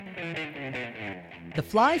The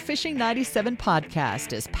Fly Fishing 97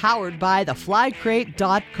 podcast is powered by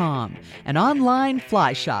theflycrate.com, an online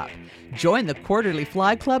fly shop. Join the Quarterly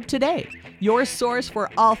Fly Club today, your source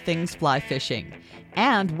for all things fly fishing.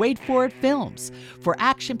 And Wait For It Films. For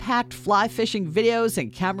action-packed fly fishing videos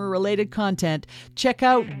and camera-related content, check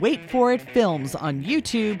out Wait For It Films on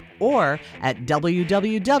YouTube or at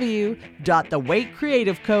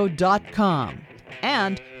www.thewaitcreativeco.com.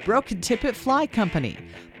 And Broken Tippet Fly Company.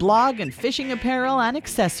 Blog and fishing apparel and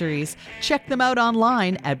accessories. Check them out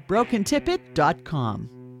online at brokentippet.com.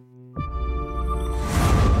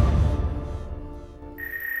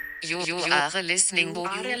 You are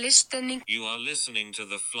listening to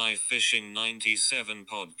the Fly Fishing 97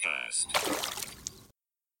 podcast.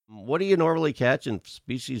 What do you normally catch in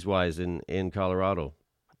species-wise in Colorado?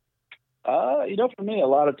 For me, a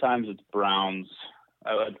lot of times it's browns.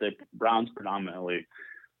 I would say browns predominantly,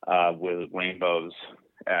 with rainbows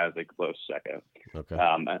as a close second. Okay.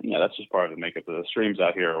 That's just part of the makeup of the streams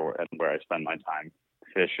out here and where I spend my time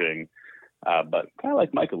fishing. But kind of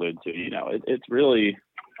like Mike alluded to, it's really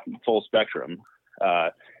full spectrum.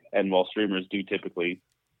 And while streamers do typically,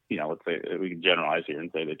 let's say we can generalize here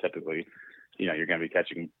and say they typically, you're going to be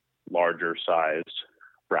catching larger sized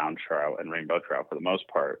brown trout and rainbow trout for the most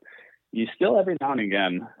part. You still every now and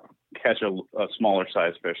again catch a smaller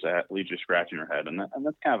sized fish that leaves you scratching your head. And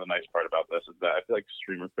that's kind of a nice part about this is that I feel like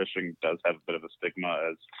streamer fishing does have a bit of a stigma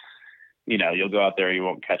as, you'll go out there, you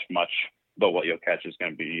won't catch much, but what you'll catch is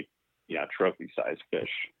going to be, trophy sized fish.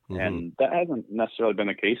 Mm-hmm. And that hasn't necessarily been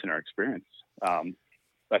the case in our experience. I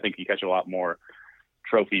think you catch a lot more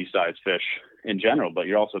trophy sized fish in general, but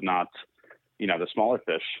you're also not, the smaller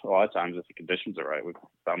fish. A lot of times if the conditions are right, we've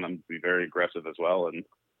found them to be very aggressive as well. And,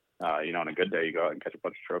 on a good day, you go out and catch a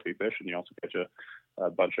bunch of trophy fish, and you also catch a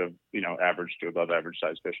bunch of, average to above average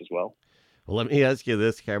size fish as well. Well, let me ask you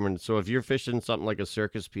this, Cameron. So if you're fishing something like a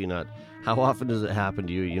circus peanut, how often does it happen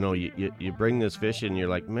to you? You bring this fish in, you're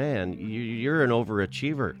like, man, you're an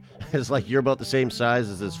overachiever. It's like you're about the same size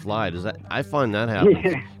as this fly. I find that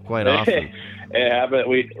happens quite often. Yeah, but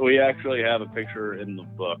we actually have a picture in the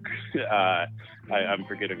book. I'm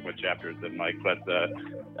forgetting what chapter it's in, Mike, but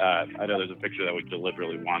I know there's a picture that we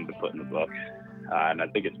deliberately wanted to put in the book. And I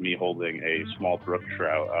think it's me holding a small brook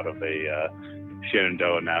trout out of a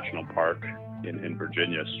Shenandoah National Park in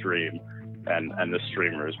Virginia stream. And this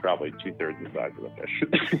streamer is probably 2/3 the size of the fish.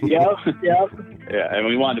 Yep. Yeah, and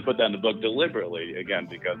we wanted to put that in the book deliberately, again,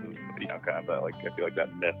 because of, kind of that, I feel like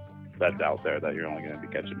that myth that's out there that you're only going to be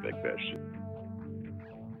catching big fish.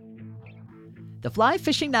 The Fly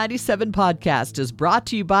Fishing 97 podcast is brought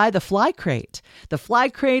to you by The Fly Crate. The Fly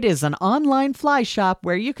Crate is an online fly shop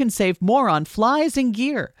where you can save more on flies and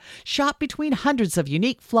gear. Shop between hundreds of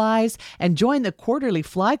unique flies and join the Quarterly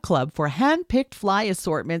Fly Club for hand-picked fly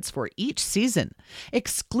assortments for each season.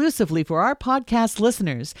 Exclusively for our podcast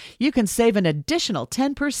listeners, you can save an additional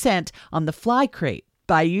 10% on The Fly Crate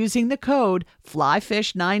by using the code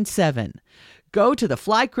FLYFISH97. Go to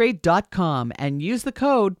theflycrate.com and use the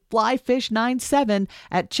code FLYFISH97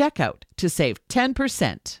 at checkout to save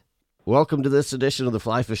 10%. Welcome to this edition of the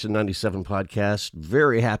Fly Fishing 97 podcast.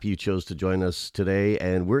 Very happy you chose to join us today,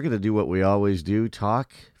 and we're going to do what we always do,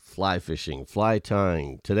 talk fly fishing, fly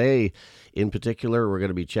tying. Today, in particular, we're going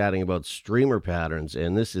to be chatting about streamer patterns,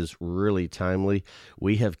 and this is really timely.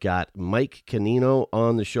 We have got Mike Canino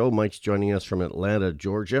on the show. Mike's joining us from Atlanta,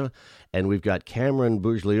 Georgia, and we've got Cameron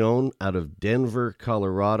Bourgleon out of Denver,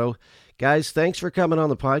 Colorado. Guys, thanks for coming on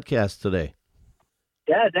the podcast today.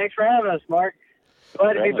 Yeah, thanks for having us, Mark.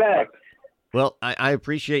 Glad to be back. Well, I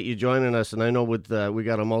appreciate you joining us, and I know with we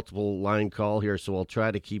got a multiple line call here, so I'll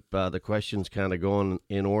try to keep the questions kind of going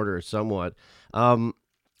in order somewhat. Why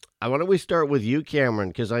don't we start with you, Cameron,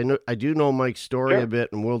 because I do know Mike's story a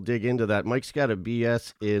bit, and we'll dig into that. Mike's got a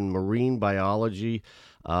BS in marine biology.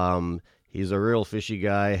 He's a real fishy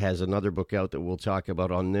guy, has another book out that we'll talk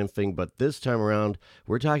about on nymphing, but this time around,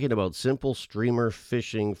 we're talking about simple streamer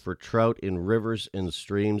fishing for trout in rivers and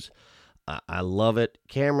streams. I love it.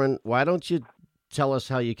 Cameron, why don't you tell us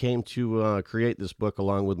how you came to create this book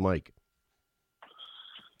along with Mike?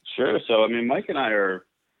 Sure. So, Mike and I are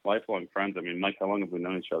lifelong friends. Mike, how long have we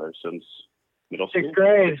known each other? Since middle school? Sixth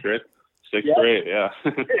grade. Sixth grade, yeah.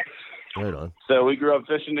 Right on. So we grew up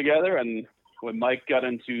fishing together, and when Mike got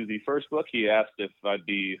into the first book, he asked if I'd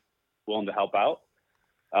be willing to help out.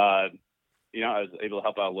 I was able to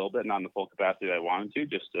help out a little bit, not in the full capacity that I wanted to,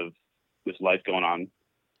 just of this life going on,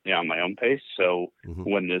 on my own pace. So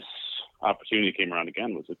when this opportunity came around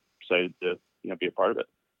again, was excited to, be a part of it.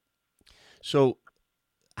 So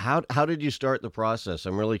how did you start the process?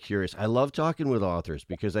 I'm really curious. I love talking with authors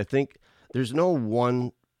because I think there's no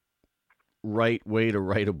one right way to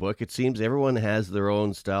write a book? It seems everyone has their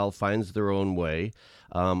own style, finds their own way.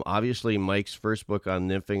 Obviously, Mike's first book on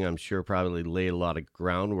nymphing, I'm sure, probably laid a lot of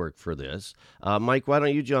groundwork for this. Mike, why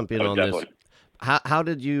don't you jump in on definitely. this? How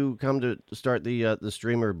did you come to start the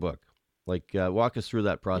streamer book? Walk us through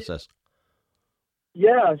that process.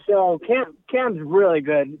 Yeah, so Cam's really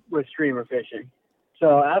good with streamer fishing.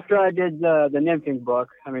 So after I did the nymphing book,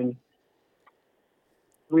 I mean,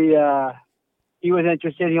 he was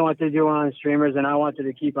interested. He wanted to do one on streamers, and I wanted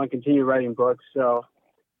to continue writing books. So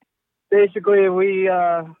basically, we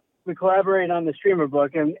collaborate on the streamer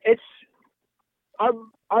book, and it's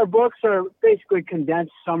our books are basically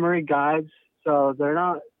condensed summary guides. So they're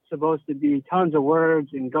not supposed to be tons of words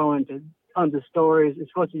and go into tons of stories. It's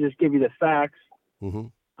supposed to just give you the facts.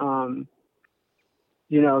 Mm-hmm.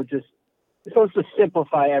 Just it's supposed to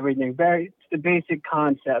simplify everything. It's the basic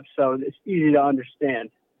concepts, so it's easy to understand.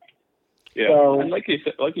 Yeah, so, and like you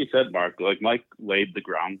said, Mark, like Mike laid the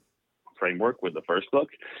ground framework with the first book,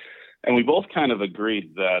 and we both kind of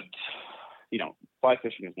agreed that, fly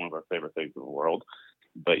fishing is one of our favorite things in the world.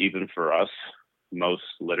 But even for us, most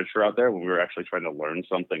literature out there, when we were actually trying to learn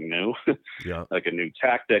something new, yeah, like a new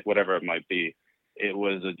tactic, whatever it might be, it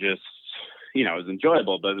was just, it was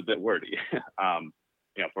enjoyable, but a bit wordy.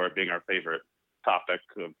 For it being our favorite topic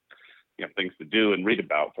of, things to do and read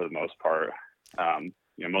about for the most part.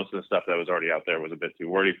 Most of the stuff that was already out there was a bit too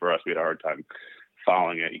wordy for us. We had a hard time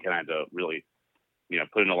following it. You kind of had to really,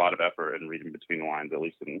 put in a lot of effort and reading between the lines, at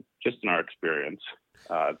least in our experience,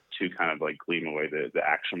 to kind of like glean away the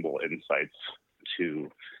actionable insights to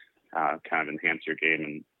kind of enhance your game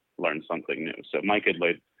and learn something new. So Mike had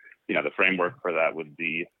laid, the framework for that with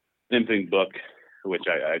the nymphing book, which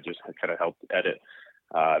I just kind of helped edit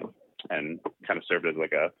and kind of served as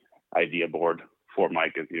like a idea board for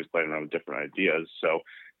Mike as he was playing around with different ideas. So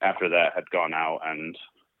after that had gone out and,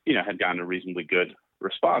 had gotten a reasonably good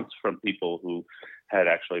response from people who had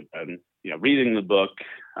actually been, reading the book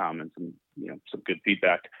and some good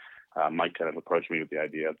feedback, Mike kind of approached me with the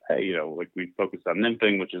idea of, hey, we focused on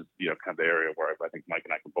nymphing, which is, kind of the area where I think Mike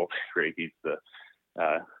and I can both agree he's the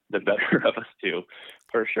better of us two,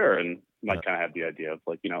 for sure. And Mike kind of had the idea of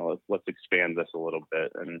let's expand this a little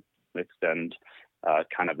bit and extend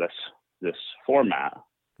kind of this format,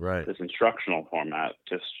 right, this instructional format,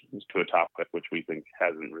 just to a topic which we think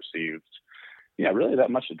hasn't received, really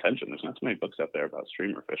that much attention. There's not so many books out there about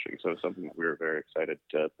streamer fishing, so it's something that we were very excited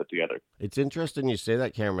to put together. It's interesting you say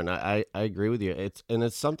that, Cameron. I agree with you. It's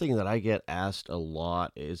something that I get asked a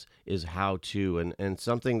lot is how to, and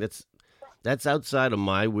something that's outside of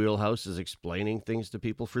my wheelhouse is explaining things to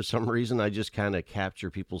people. For some reason, I just kind of capture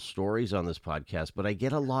people's stories on this podcast, but I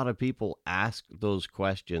get a lot of people ask those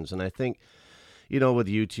questions. And I think, with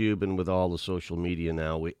YouTube and with all the social media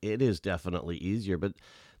now, it is definitely easier, but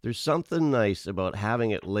there's something nice about having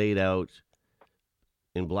it laid out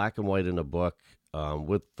in black and white in a book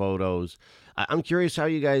with photos. I'm curious how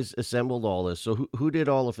you guys assembled all this. So who did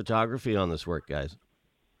all the photography on this work, guys?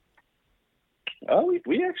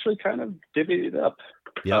 We actually kind of divvied it up.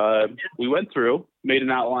 Yep. We went through, made an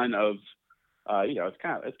outline of, it's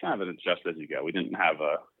kind of an adjust as you go. We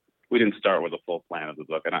didn't start with a full plan of the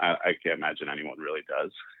book, and I can't imagine anyone really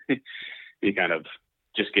does. You kind of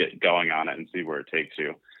just get going on it and see where it takes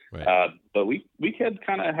you. Right. But we had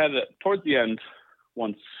kind of had it towards the end.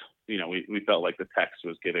 Once we felt like the text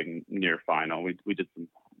was getting near final. We did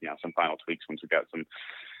some final tweaks once we got some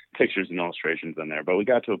pictures and illustrations in there, but we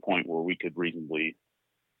got to a point where we could reasonably,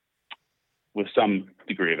 with some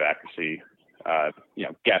degree of accuracy,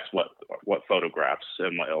 guess what photographs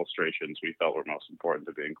and what illustrations we felt were most important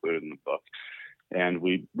to be included in the book, and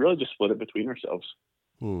we really just split it between ourselves.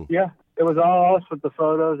 Yeah, it was all us with the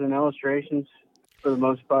photos and illustrations for the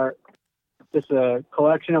most part. Just a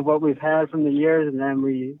collection of what we've had from the years, and then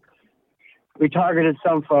we targeted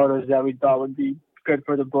some photos that we thought would be good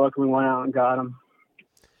for the book, and we went out and got them.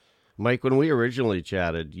 Mike, when we originally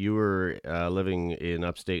chatted, you were living in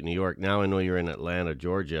upstate New York. Now I know you're in Atlanta,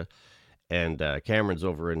 Georgia, and Cameron's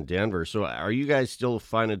over in Denver. So are you guys still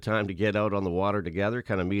finding time to get out on the water together,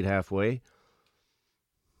 kind of meet halfway?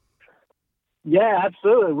 Yeah,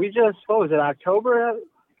 absolutely. We just, what was it, October?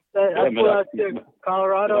 I flew out to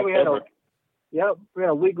Colorado. We had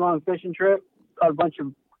a week-long fishing trip, caught a bunch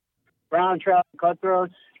of brown trout,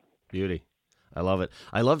 cutthroats. Beauty. I love it.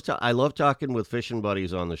 I love talking with fishing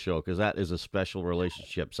buddies on the show because that is a special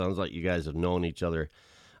relationship. Sounds like you guys have known each other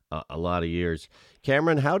a lot of years.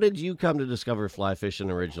 Cameron, how did you come to discover fly fishing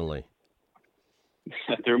originally?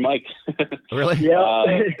 Through Mike. Really? Yeah.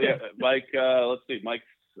 Mike. Let's see. Mike's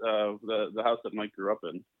the house that Mike grew up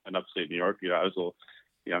in upstate New York. I was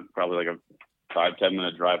probably like a 5-10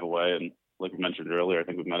 minute drive away, and like we mentioned earlier, I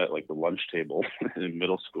think we met at like the lunch table in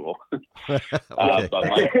middle school. Okay. But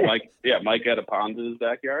Mike had a pond in his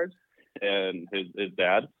backyard, and his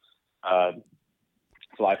dad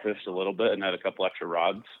fly fished a little bit and had a couple extra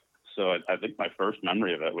rods. So I think my first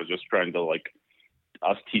memory of it was just trying to like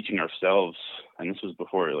us teaching ourselves, and this was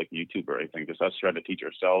before like YouTube or anything, just us trying to teach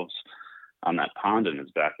ourselves on that pond in his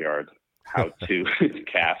backyard how to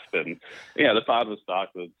cast. And yeah, the pond was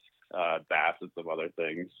stocked with bass and some other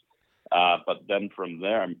things. But then from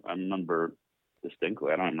there, I remember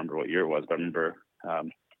distinctly, I don't remember what year it was, but I remember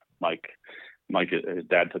Mike, his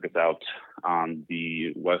dad took us out on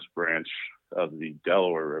the west branch of the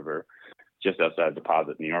Delaware River, just outside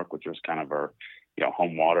Deposit, New York, which was kind of our,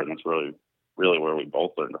 home water. And that's really where we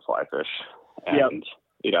both learned to fly fish. And,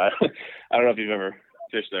 I don't know if you've ever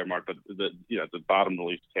fished there, Mark, but the bottom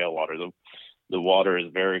release tailwater, the water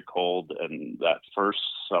is very cold. And that first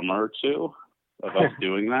summer or two of us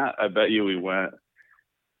doing that, I bet you we went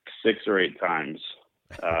 6 or 8 times.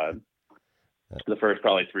 The first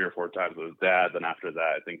probably 3 or 4 times with his dad. Then after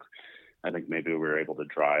that, I think maybe we were able to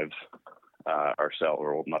drive ourselves.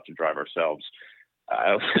 We're old enough to drive ourselves.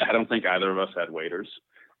 I don't think either of us had waders.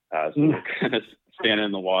 So we're kind of standing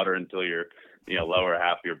in the water until your lower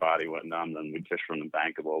half of your body went numb. Then we'd fish from the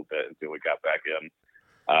bank a little bit until we got back in.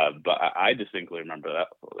 But I distinctly remember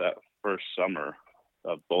that first summer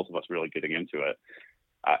of both of us really getting into it.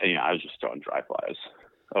 I was just throwing dry flies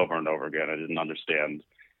over and over again. I didn't understand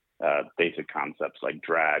basic concepts like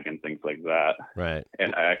drag and things like that. Right.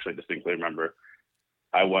 And I actually distinctly remember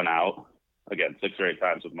I went out again 6 or 8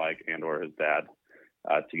 times with Mike and or his dad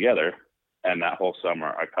together, and that whole summer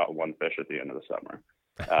I caught 1 fish at the end of the summer.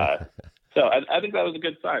 So I think that was a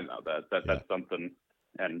good sign, though. That's something,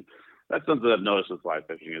 and that's something I've noticed with fly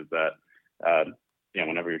fishing is that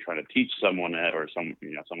whenever you're trying to teach someone it, or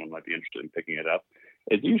someone might be interested in picking it up,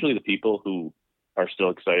 it's usually the people who are still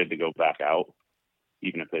excited to go back out,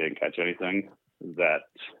 even if they didn't catch anything, that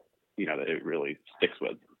it really sticks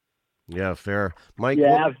with. Yeah, fair. Mike?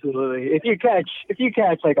 Yeah, absolutely. If you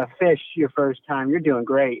catch like a fish your first time, you're doing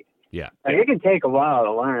great. Yeah. Like, it can take a while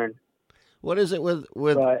to learn. What is it with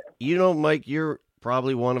Mike, you're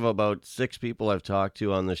probably one of about 6 people I've talked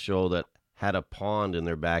to on the show that had a pond in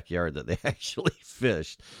their backyard that they actually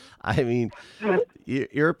fished. I mean,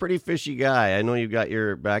 you're a pretty fishy guy. I know you've got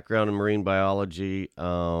your background in marine biology,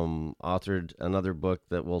 authored another book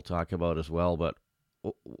that we'll talk about as well. But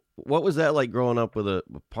what was that like growing up with a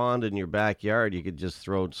pond in your backyard you could just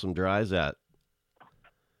throw some dries at?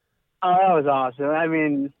 Oh, that was awesome. I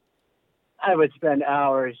mean, I would spend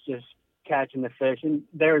hours just catching the fish, and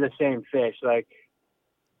they were the same fish. Like,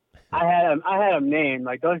 I had them named.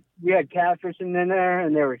 Like, those, we had catfish in there,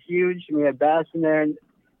 and they were huge, and we had bass in there. And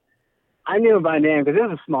I knew them by name because it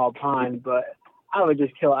was a small pond, but I would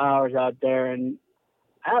just kill hours out there. And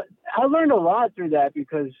I learned a lot through that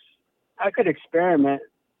because I could experiment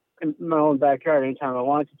in my own backyard anytime I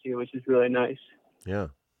wanted to, which is really nice. Yeah.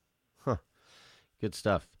 Huh. Good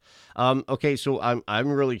stuff. Okay, so I'm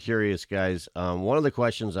really curious, guys. One of the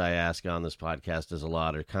questions I ask on this podcast is a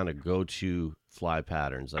lot are kind of go-to fly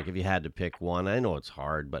patterns. Like if you had to pick one, I know it's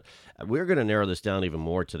hard, but we're going to narrow this down even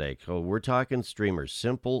more today. So we're talking streamers,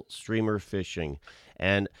 simple streamer fishing,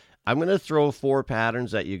 and I'm going to throw 4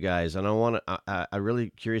 patterns at you guys, and I'm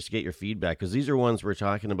really curious to get your feedback because these are ones we're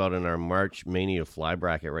talking about in our March Mania fly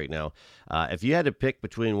bracket right now. If you had to pick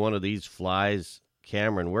between one of these flies,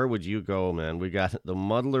 Cameron, where would you go, man? We got the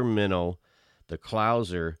muddler minnow, the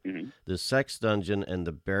clouser, the sex dungeon, and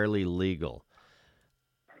the barely legal.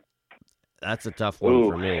 That's a tough one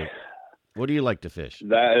for me. What do you like to fish?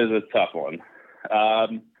 That is a tough one.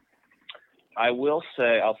 I'll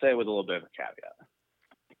say with a little bit of a caveat.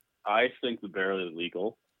 I think the barely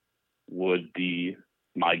legal would be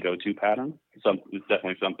my go-to pattern. It's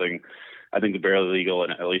definitely something. I think the barely legal,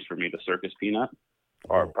 and at least for me, the circus peanut,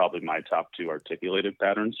 are probably my top 2 articulated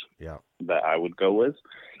patterns that I would go with.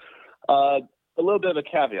 A little bit of a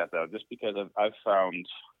caveat, though, just because I've found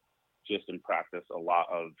just in practice a lot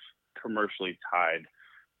of commercially tied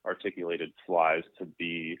articulated flies to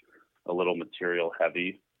be a little material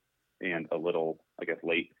heavy and a little, I guess,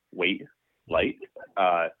 light.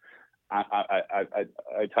 I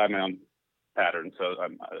tie my own pattern, so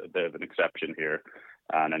I'm a bit of an exception here.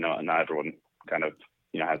 And I know not everyone kind of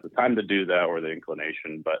has the time to do that or the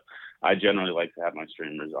inclination, but I generally like to have my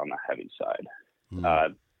streamers on the heavy side.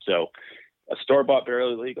 So a store-bought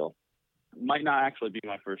barely legal might not actually be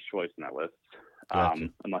my first choice in that list,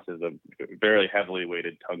 unless it's a very heavily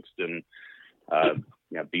weighted tungsten,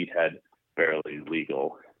 beadhead barely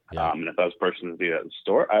legal. And if I was personally to do that at the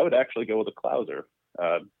store, I would actually go with a clouser.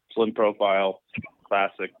 slim profile,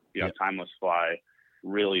 classic, timeless fly,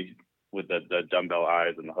 really with the dumbbell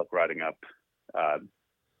eyes and the hook riding up,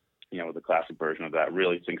 with the classic version of that,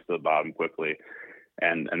 really sinks to the bottom quickly.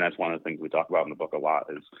 And that's one of the things we talk about in the book a lot,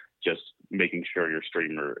 is just making sure your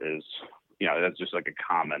streamer is, that's just like a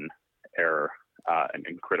common error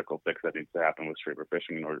and critical fix that needs to happen with streamer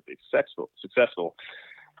fishing in order to be successful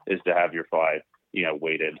is to have your fly,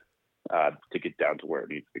 weighted to get down to where it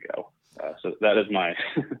needs to go. So that is my,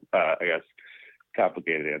 I guess,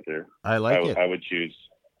 complicated answer. I like it. I would choose,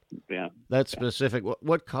 That's specific.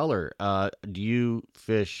 What color do you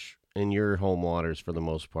fish in your home waters for the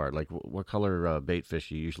most part? Like, what color bait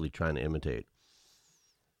fish are you usually trying to imitate?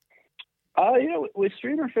 With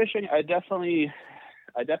streamer fishing, I definitely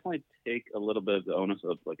take a little bit of the onus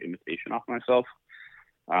of like imitation off myself.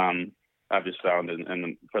 I've just found,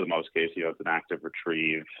 and for the most case, it's an active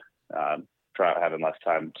retrieve. Try having less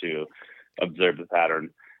time to observe the pattern.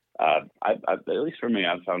 At least for me,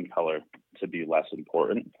 I've found color to be less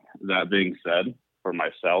important. That being said, for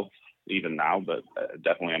myself, even now, but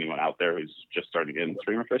definitely anyone out there who's just starting to get into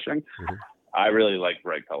streamer fishing, I really like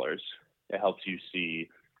bright colors. It helps you see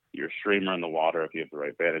your streamer in the water if you have the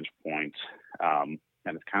right vantage point. And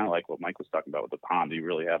it's kind of like what Mike was talking about with the pond. You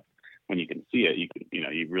really have, when you can see it,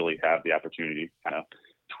 you really have the opportunity to kind of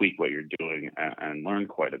tweak what you're doing and learn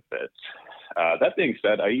quite a bit. That being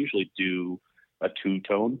said, I usually do a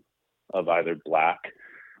two-tone of either black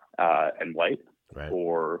and white, right,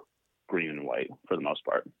 or green and white for the most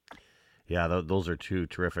part. Yeah, those are two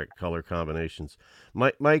terrific color combinations.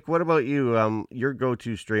 Mike, what about you? Your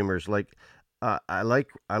go-to streamers, like I like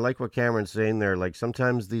what Cameron's saying there. Like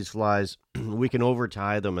sometimes these flies, we can over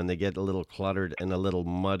tie them and they get a little cluttered and a little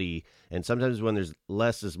muddy. And sometimes when there's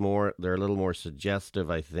less is more, they're a little more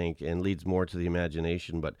suggestive, I think, and leads more to the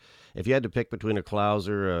imagination. But if you had to pick between a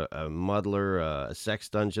clouser, a muddler, a sex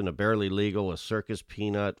dungeon, a barely legal, a circus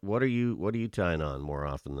peanut, what are you tying on more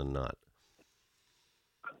often than not?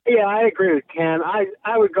 Yeah, I agree with Cam.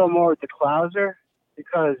 I would go more with the clouser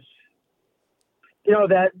because,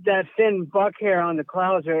 that thin buck hair on the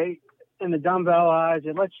clouser and the dumbbell eyes,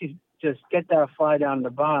 it lets you just get that fly down to the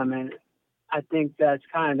bottom. And I think that's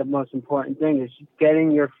kind of the most important thing, is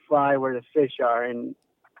getting your fly where the fish are. And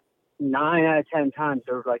 9 out of 10 times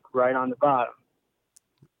they're like right on the bottom.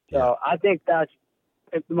 So yeah. I think that's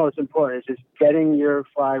the most important, is just getting your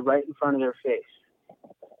fly right in front of their face.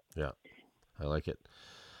 Yeah, I like it.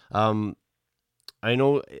 I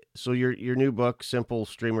know. So your new book, Simple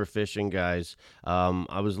Streamer Fishing, guys.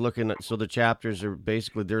 I was looking at, so the chapters are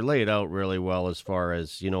basically, they're laid out really well as far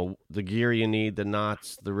as, the gear you need, the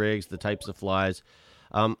knots, the rigs, the types of flies.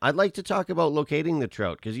 I'd like to talk about locating the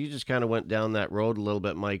trout, because you just kind of went down that road a little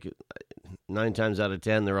bit, Mike. 9 times out of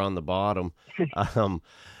 10, they're on the bottom.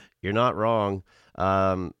 You're not wrong.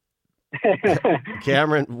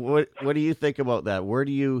 Cameron, what do you think about that? Where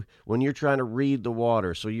do you, when you're trying to read the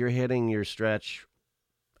water, so you're hitting your stretch,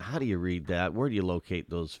 how do you read that? Where do you locate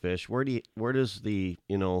those fish? Where does the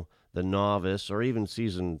novice or even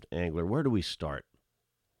seasoned angler, where do we start?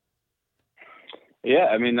 Yeah,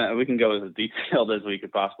 I mean, we can go as detailed as we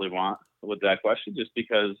could possibly want with that question, just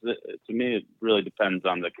because to me, it really depends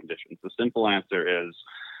on the conditions. The simple answer is,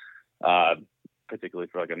 particularly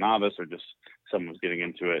for like a novice or just someone who's getting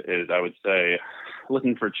into it, is I would say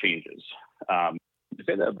looking for changes. You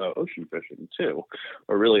say that about ocean fishing too,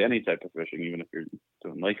 or really any type of fishing. Even if you're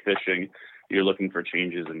doing lake fishing, you're looking for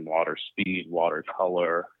changes in water speed, water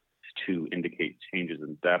color to indicate changes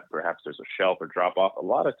in depth. Perhaps there's a shelf or drop off. A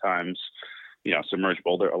lot of times, submerged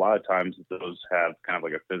boulder, a lot of times those have kind of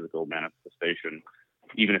like a physical manifestation,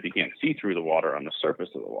 even if you can't see through the water on the surface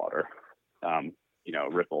of the water.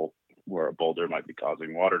 Ripple where a boulder might be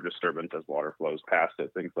causing water disturbance as water flows past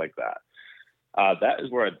it, things like that. That is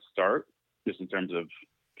where I'd start, just in terms of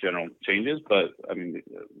general changes. But I mean,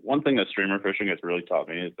 one thing that streamer fishing has really taught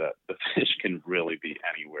me is that the fish can really be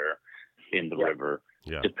anywhere in the river,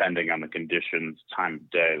 depending on the conditions, time of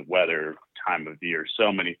day, weather, time of year,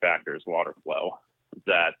 so many factors, water flow,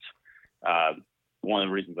 that one of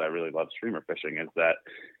the reasons I really love streamer fishing is that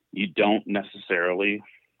you don't necessarily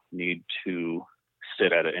need to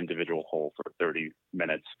sit at an individual hole for 30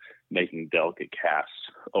 minutes making delicate casts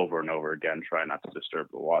over and over again, trying not to disturb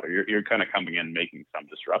the water. You're kind of coming in making some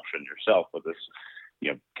disruption yourself with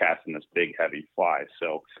this, casting this big heavy fly.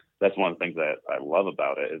 So that's one of the things that I love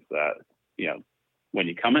about it, is that when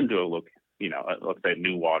you come into let's say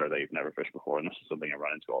new water that you've never fished before, and this is something I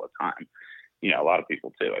run into all the time, a lot of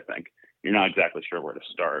people too, I think, you're not exactly sure where to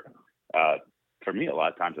start. For me, a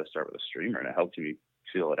lot of times I start with a streamer, and it helps me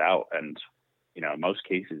feel it out. And in most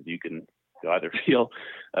cases, you can You'll either feel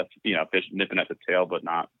a fish nipping at the tail but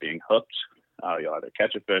not being hooked. You'll either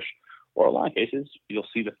catch a fish, or in a lot of cases, you'll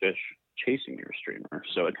see the fish chasing your streamer.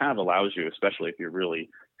 So it kind of allows you, especially if you're really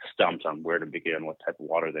stumped on where to begin, what type of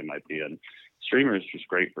water they might be in. Streamer is just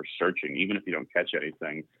great for searching, even if you don't catch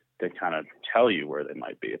anything, to kind of tell you where they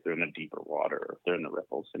might be, if they're in the deeper water, or if they're in the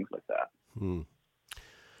ripples, things like that.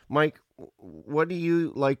 Mike, what do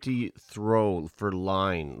you like to throw for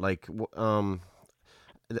line? Like,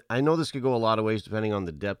 I know this could go a lot of ways depending on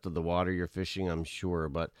the depth of the water you're fishing, I'm sure,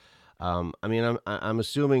 but I mean, I'm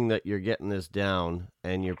assuming that you're getting this down,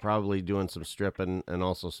 and you're probably doing some stripping and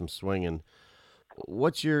also some swinging.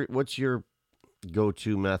 What's your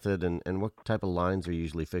go-to method, and what type of lines are you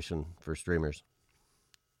usually fishing for streamers?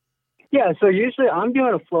 Yeah, so usually I'm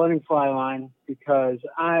doing a floating fly line because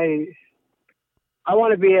I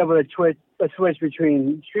want to be able to switch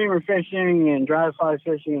between streamer fishing and dry fly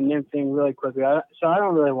fishing and nymphing really quickly. So I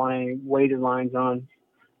don't really want any weighted lines on.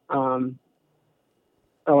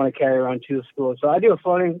 I want to carry around 2 spools. So I do a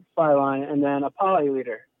floating fly line and then a poly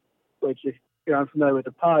leader, which if you're unfamiliar with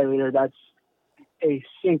the poly leader, that's a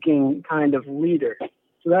sinking kind of leader.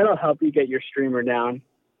 So that'll help you get your streamer down.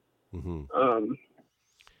 Mm-hmm.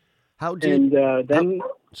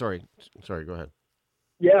 Sorry, go ahead.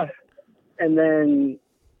 Yeah. And then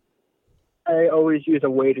I always use a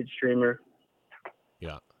weighted streamer.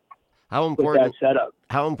 Yeah. How important with that setup?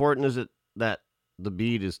 How important is it that the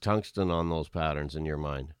bead is tungsten on those patterns in your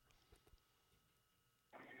mind?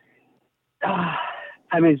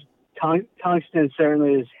 I mean, tungsten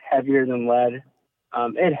certainly is heavier than lead.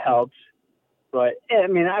 It helps, but I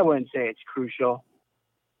mean, I wouldn't say it's crucial.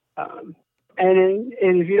 And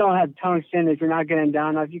if you don't have tungsten, if you're not getting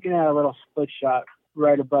down enough, you can add a little split shot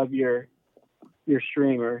right above your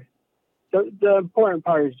streamer. The important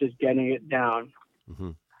part is just getting it down.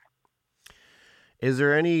 Mm-hmm. Is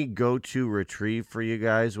there any go-to retrieve for you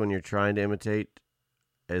guys when you're trying to imitate?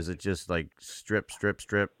 Is it just like strip,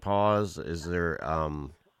 pause? Is there,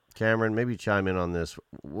 Cameron, maybe chime in on this.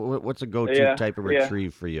 What's a go-to type of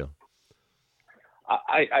retrieve for you?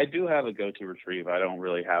 I do have a go-to retrieve. I don't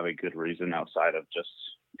really have a good reason outside of just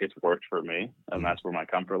it's worked for me, and that's where my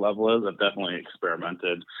comfort level is. I've definitely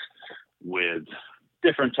experimented with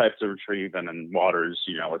different types of retrieve, and in waters,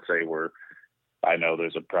 let's say I know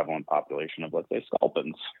there's a prevalent population of, let's say,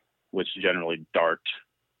 sculpins, which generally dart,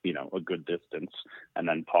 a good distance and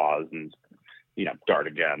then pause and, dart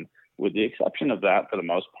again. With the exception of that, for the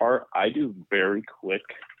most part, I do very quick,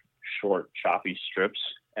 short, choppy strips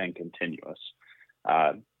and continuous.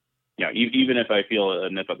 Even if I feel a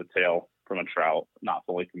nip at the tail from a trout, not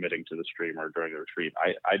fully committing to the streamer during the retrieve,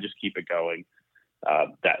 I just keep it going,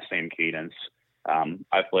 that same cadence.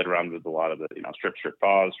 I've played around with a lot of the, strip,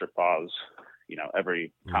 pause,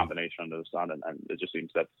 every combination under the sun, and it just seems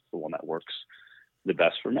that's the one that works the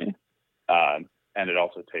best for me. And it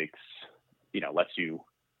also takes, lets you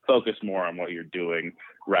focus more on what you're doing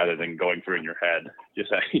rather than going through in your head,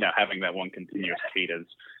 just, having that one continuous cadence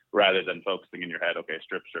rather than focusing in your head, okay,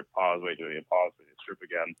 strip, pause, wait, do it, pause, wait, strip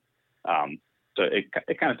again. So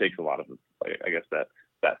it kind of takes a lot of, I guess, that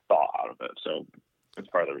thought out of it. So that's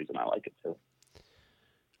part of the reason I like it too.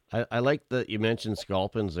 I like that you mentioned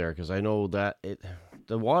sculpins there, because I know that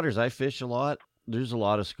the waters I fish a lot, there's a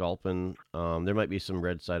lot of sculpin. There might be some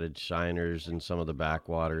red-sided shiners in some of the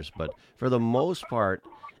backwaters, but for the most part,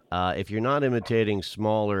 if you're not imitating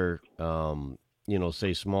smaller,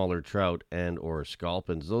 say smaller trout and or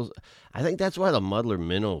sculpins, I think that's why the muddler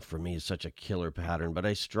minnow for me is such a killer pattern, but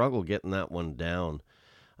I struggle getting that one down.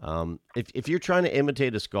 If you're trying to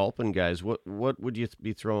imitate a sculpin, guys, what would you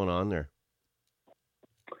be throwing on there?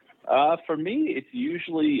 For me, it's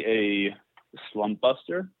usually a slump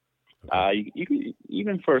buster. You can,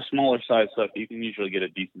 even for a smaller size stuff, you can usually get a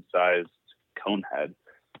decent sized cone head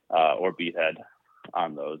or bead head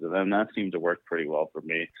on those, and then that seemed to work pretty well for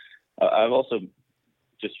me. I've also,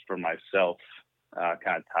 just for myself,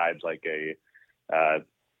 kind of tied like a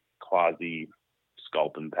quasi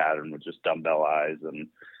sculpin pattern with just dumbbell eyes and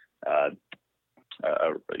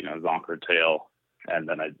zonker tail. And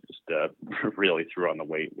then I just really threw on the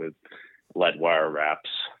weight with lead wire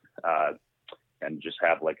wraps and just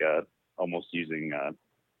have like almost using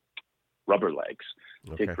rubber legs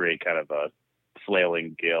to create kind of a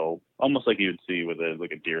flailing gill, almost like you would see with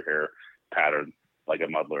a deer hair pattern, like a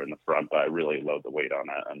muddler in the front, but I really load the weight on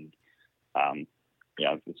it. And,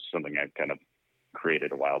 it's something I kind of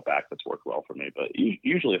created a while back that's worked well for me. But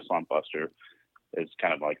usually a slump buster is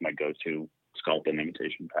kind of like my go-to sculpin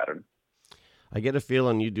imitation pattern. I get a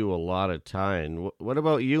feeling you do a lot of tying. What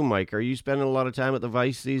about you, Mike? Are you spending a lot of time at the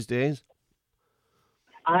Vice these days?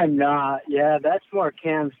 I'm not. Yeah, that's more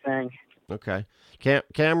Cam's thing. Okay.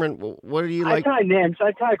 Cameron, what do you I like? tie nymphs.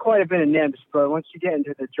 I tie quite a bit of nymphs, but once you get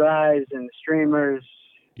into the dries and the streamers,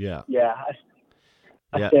 Yeah.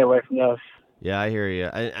 I stay away from those. Yeah, I hear you.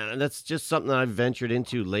 And that's just something that I've ventured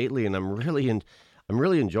into lately, and I'm really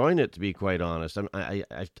enjoying it, to be quite honest. I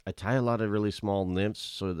tie a lot of really small nymphs,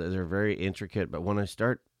 so that they're very intricate. But when I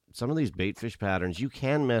start some of these bait fish patterns, you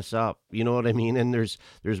can mess up. You know what I mean? And there's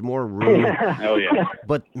more room. Oh yeah.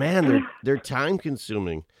 But man, they're time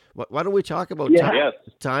consuming. Why don't we talk about Yes.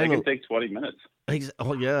 time? It can take 20 minutes.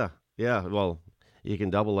 Oh yeah. Well, you can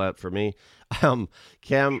double that for me.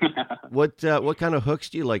 Cam, what kind of hooks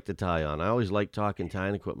do you like to tie on? I always like talking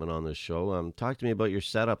tying equipment on this show. Talk to me about your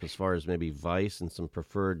setup as far as maybe vise and some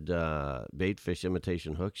preferred bait fish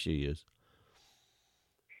imitation hooks you use.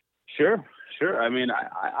 Sure. I mean,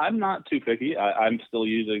 I'm not too picky. I'm still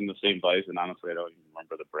using the same vise, and honestly, I don't even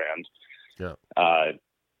remember the brand. Yeah.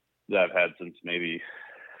 That I've had since maybe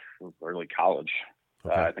early college.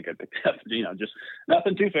 Okay. I think I picked up, just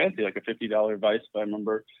nothing too fancy, like a $50 vise, if I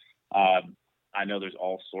remember. I know there's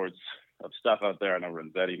all sorts of stuff out there. I know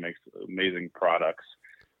Renzetti makes amazing products,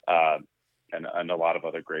 and a lot of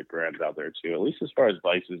other great brands out there too, at least as far as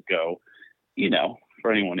vices go.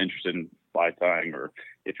 For anyone interested in fly tying, or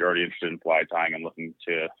if you're already interested in fly tying and looking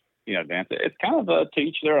to, advance it, it's kind of a to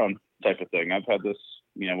each their own type of thing. I've had this,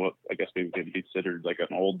 what I guess maybe could be considered like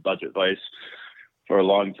an old budget vice for a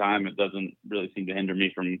long time. It doesn't really seem to hinder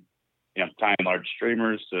me from, tying large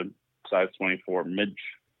streamers to size 24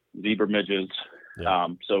 zebra midges. Yeah.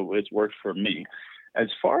 So it's worked for me. As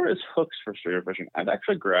far as hooks for streamer fishing, I've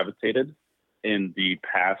actually gravitated in the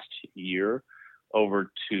past year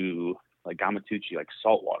over to like Gamatucci, like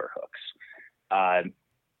saltwater hooks.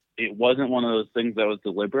 It wasn't one of those things that was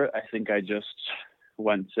deliberate. I think I just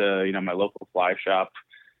went to, my local fly shop,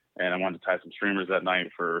 and I wanted to tie some streamers that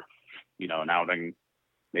night for, an outing,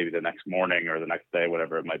 maybe the next morning or the next day,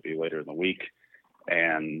 whatever it might be later in the week.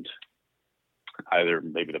 And either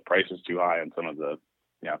maybe the price is too high on some of the,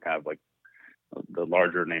 kind of like the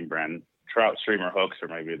larger name brand trout streamer hooks, or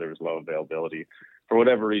maybe there was low availability. For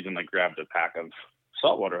whatever reason, I grabbed a pack of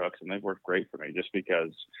saltwater hooks, and they've worked great for me, just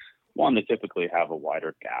because, one, they typically have a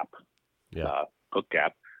wider gap, hook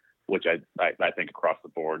gap, which I think across the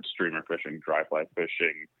board, streamer fishing, dry fly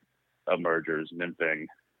fishing, emergers, nymphing,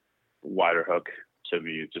 wider hook to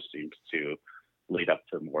me just seems to lead up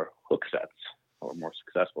to more hook sets, or more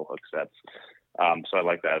successful hook sets. So I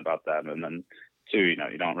like that about that. And then two,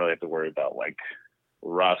 you don't really have to worry about like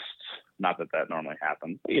rust. Not that normally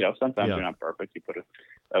happens, but, sometimes you're not perfect. You put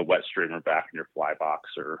a wet streamer back in your fly box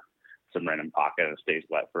or some random pocket, and it stays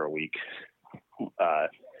wet for a week,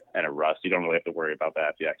 and it rusts. You don't really have to worry about that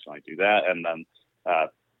if you accidentally do that. And then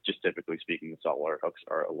just typically speaking, the saltwater hooks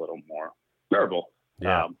are a little more durable.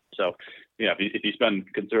 Yeah. So, if you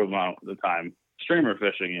spend considerable amount of the time streamer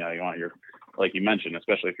fishing, you want your, like you mentioned,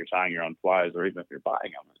 especially if you're tying your own flies, or even if you're buying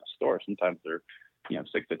them in a store, sometimes they're, $6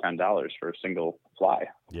 to $10 for a single fly.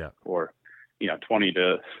 Yeah. Or, 20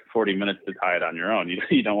 to 40 minutes to tie it on your own.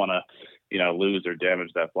 You don't want to, lose or damage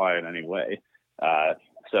that fly in any way.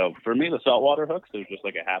 So for me, the saltwater hooks, it was just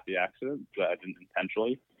like a happy accident that I didn't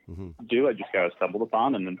intentionally do. I just kind of stumbled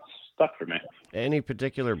upon, and then stuck for me. Any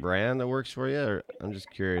particular brand that works for you? Or I'm just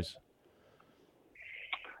curious.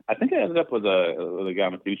 I think I ended up with a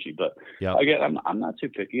Gamatucci, but again, I'm not too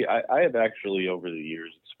picky. I have actually over the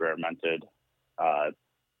years experimented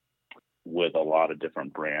with a lot of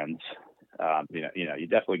different brands. You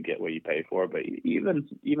definitely get what you pay for, but even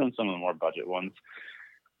some of the more budget ones,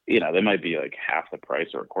 they might be like half the price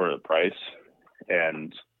or a quarter of the price.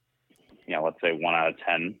 And, let's say 1 out of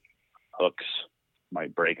 10 hooks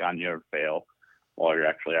might break on you or fail while you're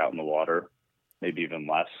actually out in the water, maybe even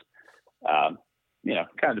less.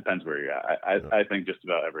 Kind of depends where you're at. I think just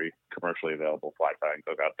about every commercially available fly tying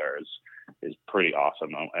hook out there is pretty awesome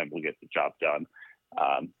and will get the job done.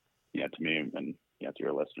 To me and to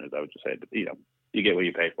your listeners, I would just say that, you get what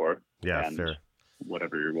you pay for. Yeah, and fair.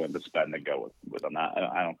 Whatever you're willing to spend and go with on that.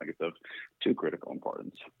 I don't think it's of too critical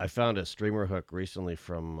importance. I found a streamer hook recently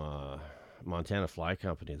from Montana Fly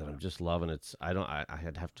Company that I'm just loving.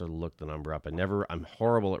 I'd have to look the number up. I'm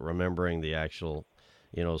horrible at remembering the actual,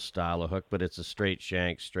 style of hook, but it's a straight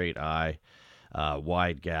shank, straight eye,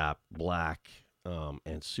 wide gap, black,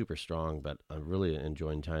 and super strong. But I'm really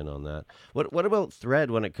enjoying tying on that. What about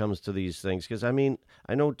thread when it comes to these things? Because I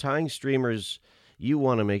know tying streamers, you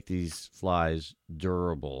want to make these flies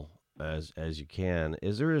durable as you can.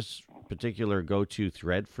 Is there a particular go-to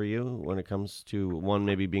thread for you when it comes to one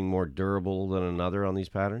maybe being more durable than another on these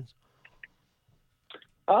patterns?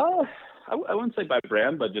 I wouldn't say by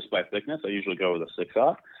brand, but just by thickness. I usually go with a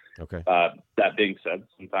 6/0. Okay. That being said,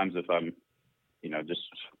 sometimes if I'm, just,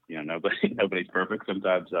 nobody's perfect.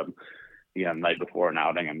 Sometimes the night before an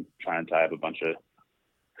outing, I'm trying to tie up a bunch of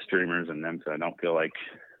streamers and nymphs. I don't feel like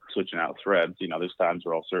switching out threads. There's times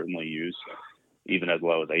where I'll certainly use even as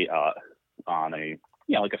low as 8/0 on a,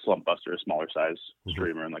 like a slump buster, a smaller size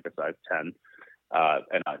streamer and like a size 10.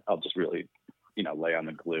 And I'll just really, lay on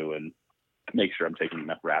the glue and make sure I'm taking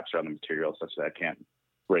enough wraps around the material such that I can't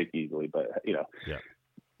break easily. But,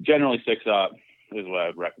 generally 6/0 is what I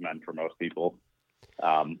would recommend for most people.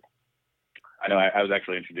 I know I was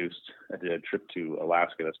actually introduced, I did a trip to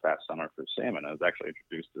Alaska this past summer for salmon. I was actually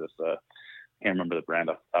introduced to this, I can't remember the brand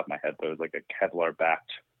off the top of my head, but it was like a Kevlar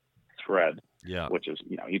backed thread, which is,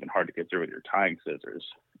 even hard to get through with your tying scissors.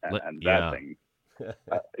 And that thing,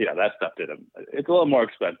 that stuff it's a little more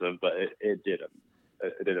expensive, but it did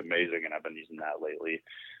amazing. And I've been using that lately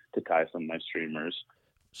to tie some of my streamers.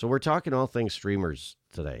 So we're talking all things streamers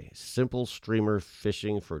today. Simple Streamer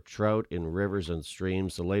Fishing for Trout in Rivers and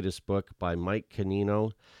Streams, the latest book by Mike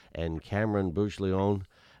Canino and Cameron Bouchleon.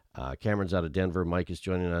 Cameron's out of Denver. Mike is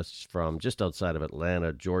joining us from just outside of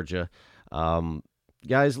Atlanta, Georgia.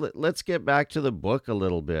 Guys, let's get back to the book a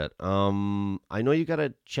little bit. I know you got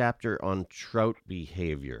a chapter on trout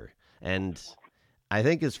behavior, and I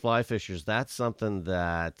think as fly fishers, that's something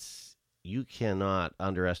that you cannot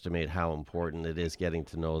underestimate how important it is getting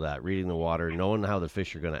to know that, reading the water, knowing how the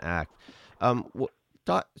fish are going to act.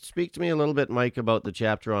 Speak to me a little bit, Mike, about the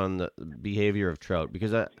chapter on the behavior of trout,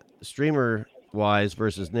 because streamer-wise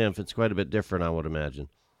versus nymph, it's quite a bit different, I would imagine.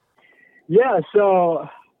 Yeah, so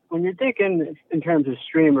when you're thinking in terms of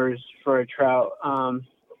streamers for a trout, a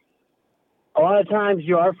lot of times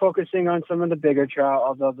you are focusing on some of the bigger trout,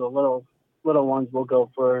 although the little ones will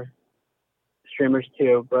go for streamers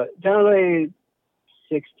too, but generally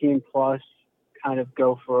 16 plus kind of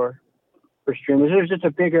go for streamers. There's just a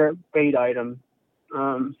bigger bait item.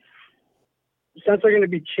 Since they're going to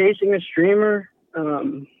be chasing a streamer,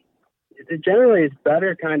 generally it's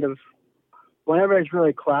better kind of whenever it's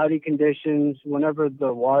really cloudy conditions, whenever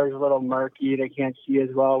the water's a little murky, they can't see as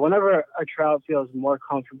well, whenever a trout feels more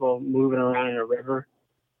comfortable moving around in a river,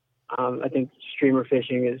 I think streamer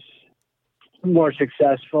fishing is more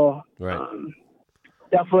successful. Right.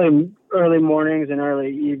 Definitely early mornings and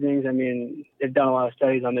early evenings. I mean, they've done a lot of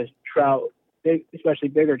studies on this. Trout, especially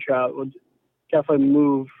bigger trout, will definitely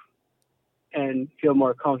move and feel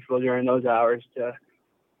more comfortable during those hours to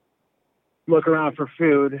look around for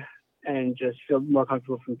food and just feel more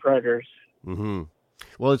comfortable from predators. Mm-hmm.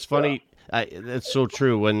 Well, it's funny. That's so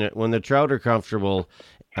true. When the trout are comfortable,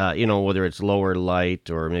 whether it's lower light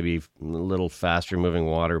or maybe a little faster moving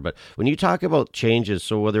water. But when you talk about changes,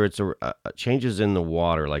 so whether it's changes in the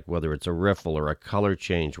water, like whether it's a riffle or a color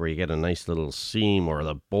change where you get a nice little seam or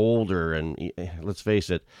the boulder, and let's face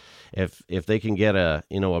it, if they can get a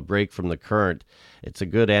break from the current, it's a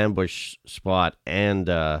good ambush spot, and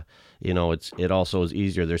it also is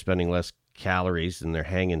easier. They're spending less calories and they're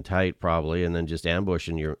hanging tight probably, and then just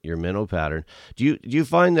ambushing your minnow pattern. Do you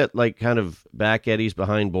find that like kind of back eddies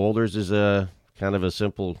behind boulders is a kind of a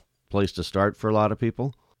simple place to start for a lot of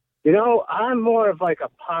people? I'm more of like a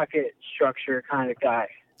pocket structure kind of guy.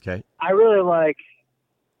 Okay. I really like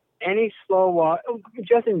any slow water,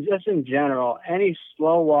 just in general, any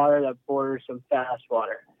slow water that borders some fast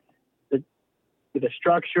water. The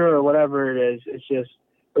structure or whatever it is, it's just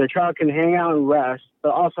where the trout can hang out and rest,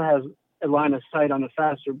 but also has a line of sight on the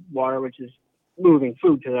faster water, which is moving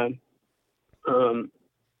food to them. And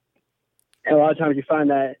a lot of times you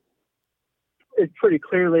find that it's pretty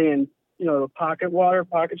clearly in, the pocket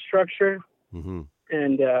structure, mm-hmm.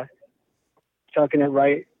 and tucking it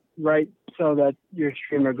right so that your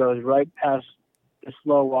streamer goes right past the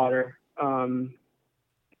slow water,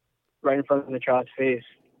 right in front of the trout's face.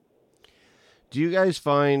 Do you guys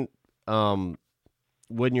find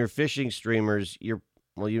when you're fishing streamers, you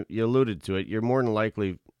alluded to it, you're more than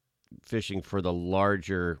likely fishing for the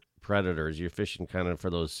larger predators. You're fishing kind of for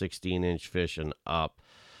those 16-inch fish and up.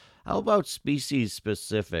 How about species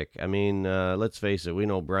specific? I mean, let's face it, we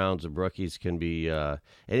know browns and brookies can be,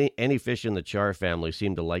 any fish in the char family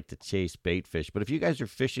seem to like to chase bait fish. But if you guys are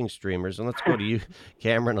fishing streamers, and let's go to you,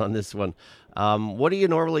 Cameron, on this one, what do you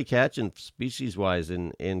normally catch in species-wise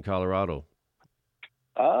in Colorado?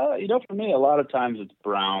 For me, a lot of times it's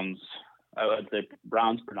browns. I would say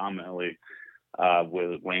browns predominantly,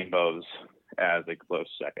 with rainbows as a close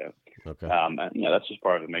second. Okay. And that's just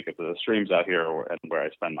part of the makeup of the streams out here and where I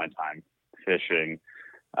spend my time fishing.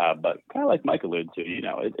 But kind of like Mike alluded to,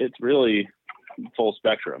 it's really full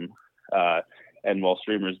spectrum. And while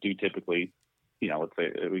streamers do typically, let's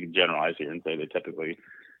say we can generalize here and say they typically,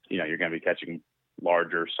 you're going to be catching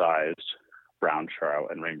larger sized brown trout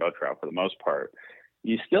and rainbow trout for the most part,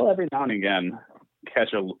 you still every now and again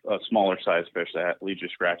catch a smaller sized fish that leaves you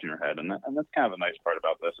scratching your head. And that's kind of the nice part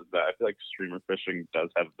about this, is that I feel like streamer fishing does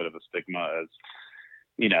have a bit of a stigma, as,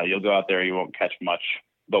 you know, you'll go out there, you won't catch much,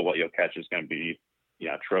 but what you'll catch is going to be, you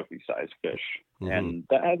know, trophy sized fish. Mm-hmm. And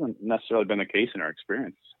that hasn't necessarily been the case in our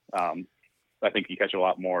experience. I think you catch a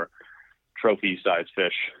lot more trophy sized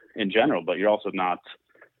fish in general, but you're also not,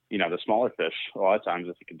 you know, the smaller fish, a lot of times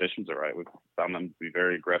if the conditions are right, we've found them to be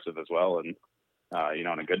very aggressive as well. And, you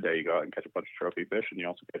know, on a good day, you go out and catch a bunch of trophy fish, and you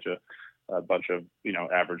also catch a bunch of, you know,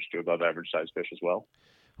 average to above average size fish as well.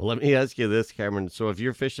 Well, let me ask you this, Cameron. So if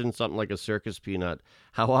you're fishing something like a circus peanut,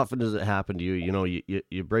 how often does it happen to you? You know,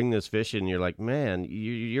 you bring this fish in, and you're like, man,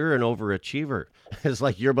 you're an overachiever. It's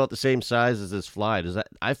like you're about the same size as this fly.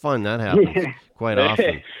 I find that happens quite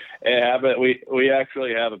often. Yeah, but we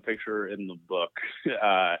actually have a picture in the book.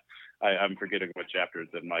 I'm forgetting what chapter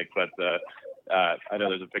it's in, Mike, but I know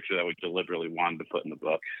there's a picture that we deliberately wanted to put in the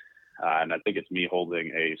book. And I think it's me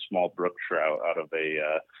holding a small brook trout out of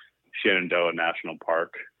a Shenandoah National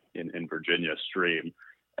Park in Virginia stream.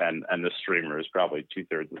 And this streamer is probably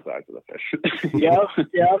 2/3 the size of the fish. Yep.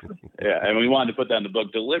 Yeah, and we wanted to put that in the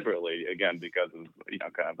book deliberately, again, because of, you know,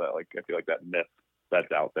 kind of that, like, I feel like that myth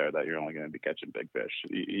that's out there that you're only going to be catching big fish.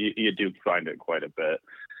 You do find it quite a bit.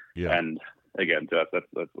 Yeah. And again, that's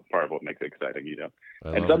part of what makes it exciting, you know.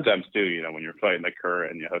 And sometimes too, you know, when you're fighting the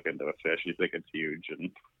current and you hook into a fish, you think it's huge, and,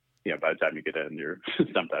 you know, by the time you get in, you're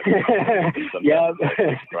sometimes yeah,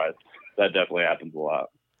 surprised. That definitely happens a lot.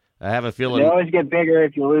 I have a feeling they always get bigger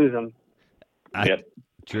if you lose them. Yep.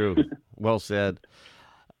 True. Well said.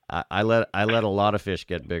 I let a lot of fish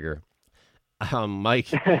get bigger. Mike,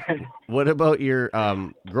 what about your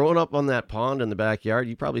growing up on that pond in the backyard?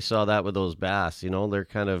 You probably saw that with those bass. You know, they're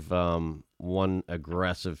kind of one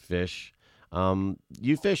aggressive fish.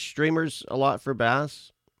 You fish streamers a lot for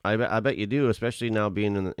bass? I bet you do, especially now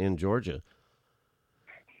being in Georgia.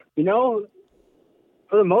 You know,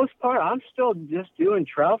 for the most part, I'm still just doing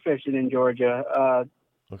trout fishing in Georgia.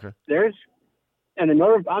 Okay. And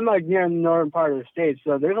I'm like near the northern part of the state,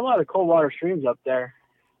 so there's a lot of cold water streams up there.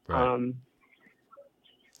 Right.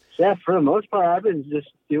 Yeah, for the most part, I've been just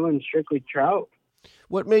doing strictly trout.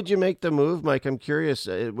 What made you make the move, Mike? I'm curious.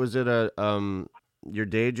 Was it your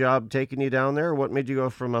day job taking you down there? Or what made you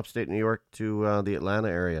go from upstate New York to the Atlanta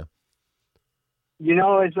area? You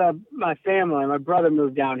know, it's my family. My brother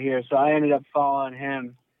moved down here, so I ended up following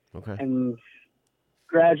him. Okay. And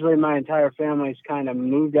gradually, my entire family's kind of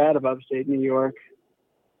moved out of upstate New York,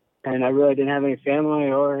 and I really didn't have any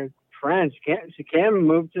family or friends. Cam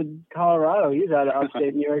moved to Colorado. He's out of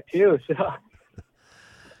upstate New York too. So,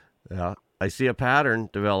 yeah, I see a pattern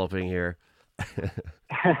developing here.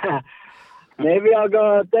 Maybe I'll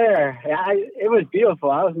go out there. It was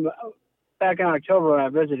beautiful. I was back in October when I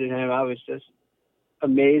visited him. I was just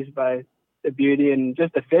amazed by the beauty and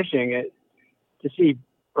just the fishing. To see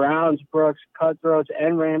browns, brooks, cutthroats,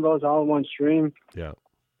 and rainbows all in one stream. Yeah,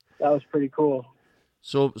 that was pretty cool.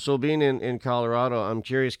 So being in Colorado, I'm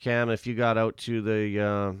curious, Cam, if you got out to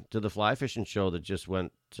the fly fishing show that just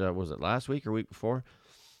went. Was it last week or week before?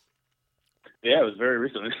 Yeah, it was very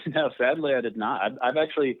recent. No, sadly, I did not.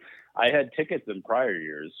 I had tickets in prior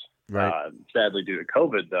years. Right. Sadly, due to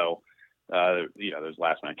COVID, though, you know, there's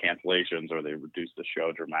last minute cancellations, or they reduced the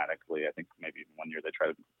show dramatically. I think maybe one year they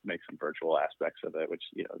tried to make some virtual aspects of it, which,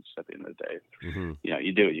 you know, just at the end of the day, you know,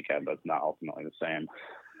 you do what you can, but it's not ultimately the same.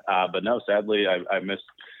 But no, sadly, I missed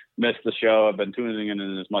the show. I've been tuning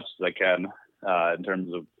in as much as I can in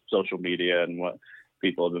terms of social media and what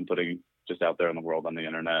people have been putting just out there in the world on the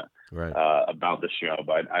internet about the show.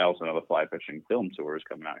 But I also know the fly fishing film tour is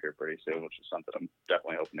coming out here pretty soon, which is something I'm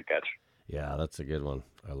definitely hoping to catch. Yeah, that's a good one.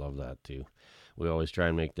 I love that too. We always try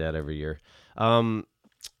and make that every year. And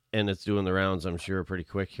it's doing the rounds, I'm sure, pretty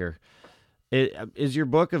quick here. Is your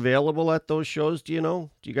book available at those shows? Do you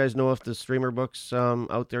know? Do you guys know if the streamer book's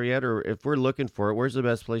out there yet? Or if we're looking for it, where's the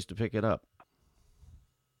best place to pick it up?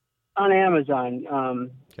 On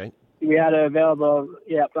Amazon. Okay. We had it available,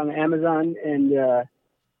 on Amazon, and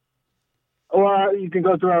or you can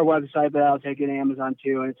go through our website, but I'll take it to Amazon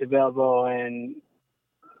too, and it's available in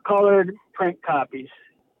colored print copies.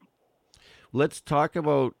 Let's talk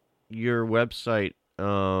about your website.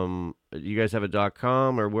 You guys have a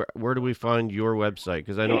 .com, or where do we find your website?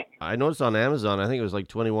 Because I noticed on Amazon, I think it was like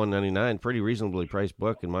 $21.99, pretty reasonably priced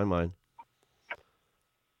book in my mind.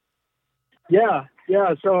 Yeah.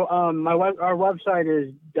 So our website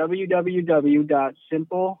is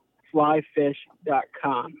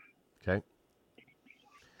www.simpleflyfish.com. Okay.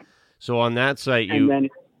 So on that site,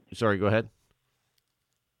 sorry, go ahead.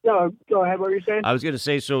 No, go ahead. What were you saying? I was going to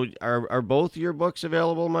say, so are both your books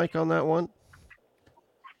available, Mike, on that one?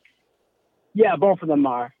 Yeah, both of them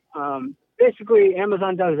are. Basically,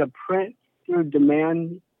 Amazon does a print on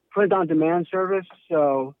demand service.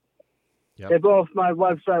 So Yep. they both, my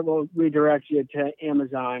website will redirect you to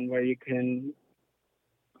Amazon where you can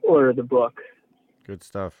order the book. Good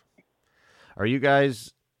stuff. Are you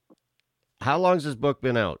guys, how long has this book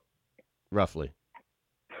been out, roughly?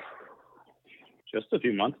 Just a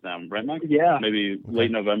few months now, right, Mike? Yeah. Maybe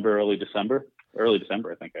late November, early December. Early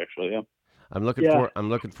December, I think, actually, yeah. I'm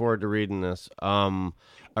looking forward to reading this.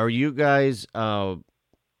 Are you guys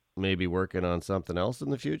maybe working on something else in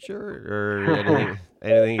the future or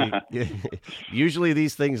anything? Usually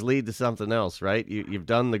these things lead to something else, right? You've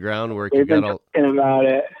done the groundwork. We've been talking about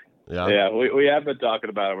it. Yeah, we have been talking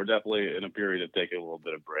about it. We're definitely in a period of taking a little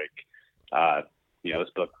bit of break. This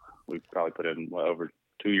book we've probably put in over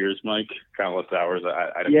 2 years, Mike. Countless hours.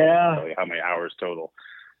 I don't know tell you how many hours total.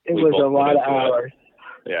 It was a lot of hours.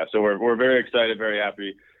 Yeah, so we're very excited, very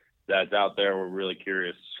happy that it's out there. We're really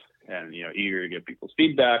curious and eager to get people's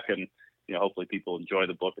feedback, and hopefully people enjoy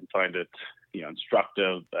the book and find it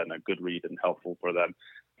instructive and a good read and helpful for them.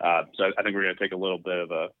 So I think we're going to take a little bit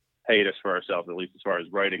of a hiatus for ourselves, at least as far as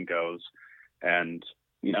writing goes, and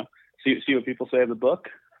see what people say of the book,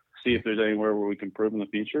 see if there's anywhere where we can improve in the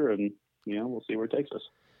future, and we'll see where it takes us.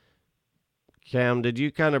 Cam, did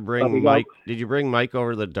you kind of bring Mike? Did you bring Mike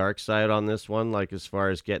over the dark side on this one, like as far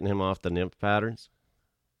as getting him off the nymph patterns?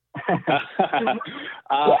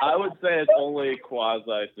 I would say it's only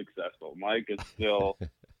quasi successful. Mike is still,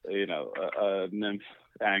 a nymph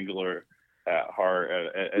angler at heart.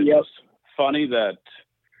 It's funny that,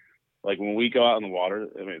 like, when we go out in the water,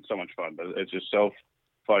 I mean, it's so much fun, but it's just so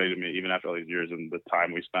funny to me, even after all these years and the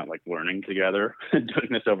time we spent like learning together and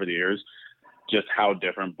doing this over the years, just how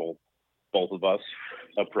different both of us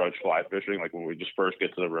approach fly fishing. Like when we just first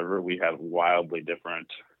get to the river, we have wildly different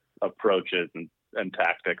approaches and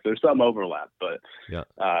tactics. There's some overlap, but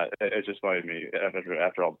it's just funny to me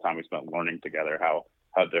after all the time we spent learning together how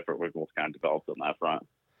different we've both kind of developed on that front.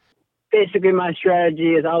 Basically, my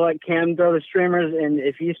strategy is I'll let Cam throw the streamers, and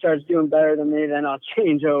if he starts doing better than me, then I'll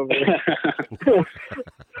change over.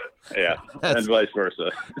 Yeah, and vice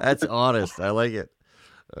versa. That's honest. I like it.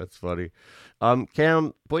 That's funny.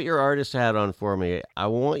 Cam, put your artist hat on for me. I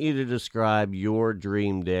want you to describe your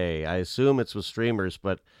dream day. I assume it's with streamers,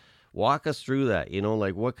 but walk us through that.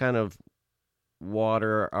 Like what kind of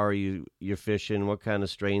water are you fishing? What kind of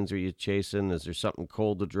strains are you chasing? Is there something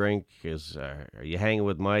cold to drink? Are you hanging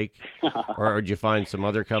with Mike, or did you find some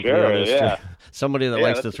other company? Sure, somebody that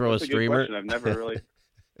likes to throw a streamer? I've never really.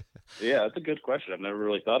 Yeah, that's a good question. I've never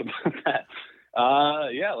really thought about that.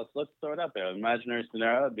 Let's throw it out there. Imaginary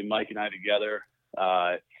scenario, it'd be Mike and I together.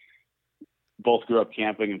 Both grew up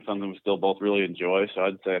camping and something we still both really enjoy. So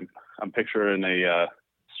I'd say I'm picturing a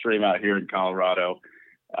stream out here in Colorado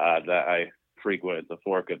that I frequent. It's a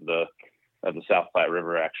fork of the South Platte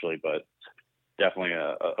River, actually, but definitely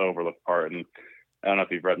a overlooked part. And I don't know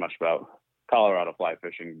if you've read much about Colorado fly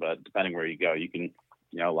fishing, but depending where you go, you can,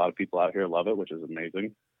 a lot of people out here love it, which is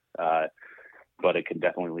amazing. But it can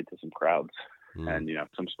definitely lead to some crowds. And,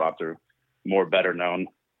 some spots are better known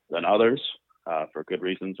than others for good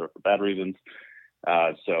reasons or for bad reasons.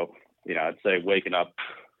 So, I'd say waking up,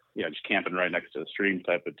 just camping right next to the stream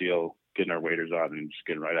type of deal, getting our waders on and just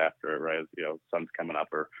getting right after it, right as, sun's coming up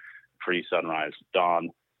or pre-sunrise, dawn,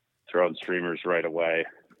 throwing streamers right away,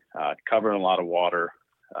 covering a lot of water.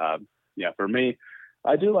 For me,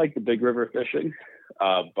 I do like the big river fishing,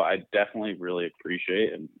 but I definitely really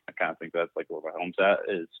appreciate, and I kind of think that's like where my home's at,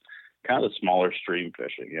 is kind of the smaller stream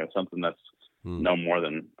fishing, something that's no more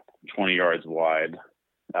than 20 yards wide.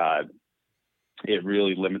 It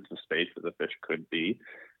really limits the space that the fish could be,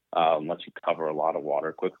 lets you cover a lot of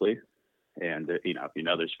water quickly. And, if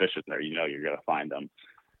there's fish in there, you're going to find them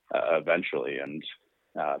eventually. And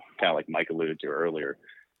kind of like Mike alluded to earlier,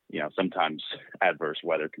 sometimes adverse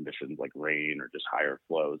weather conditions like rain or just higher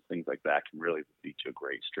flows, things like that can really lead to a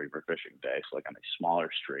great streamer fishing day. So like on these smaller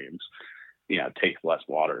streams, it takes less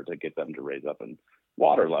water to get them to raise up in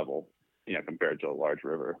water level, compared to a large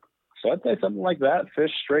river. So I'd say something like that,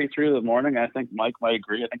 fish straight through the morning. I think Mike might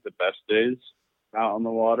agree. I think the best days out on the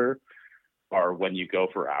water are when you go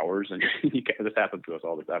for hours, and this happens to us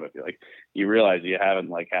all the time. I feel like you realize you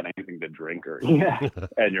haven't had anything to drink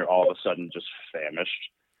and you're all of a sudden just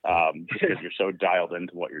famished because you're so dialed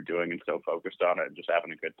into what you're doing and so focused on it and just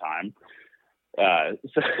having a good time.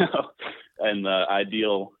 So in the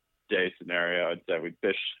ideal day scenario, I'd say we'd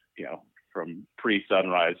fish, from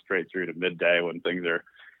pre-sunrise straight through to midday when things are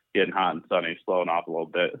getting hot and sunny, slowing off a little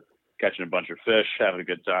bit, catching a bunch of fish, having a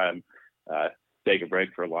good time, take a break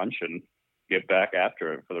for lunch, and get back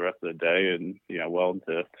after it for the rest of the day. And well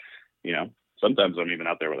into sometimes I'm even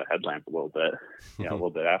out there with a headlamp a little bit, a little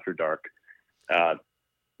bit after dark.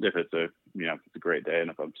 If it's a great day, and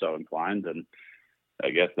if I'm so inclined, and I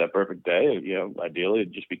guess that perfect day, ideally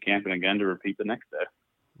it'd just be camping again to repeat the next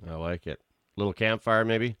day. I like it. Little campfire,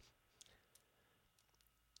 maybe.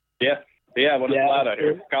 Yeah, when it's loud out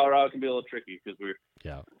here. Colorado can be a little tricky because we're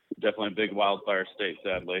definitely a big wildfire state,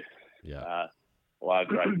 sadly. Yeah. A lot of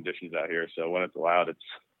dry conditions out here, so when it's loud, it's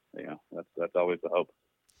that's always the hope.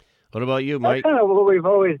 What about you, Mike? That's kind of what we've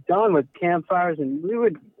always done with campfires, and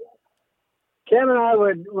Cam and I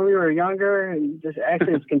would, when we were younger, and just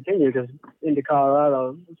actually it's continued because into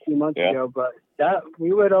Colorado a few months ago, but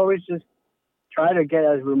we would always just try to get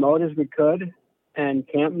as remote as we could and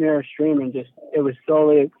camp near a stream, and it was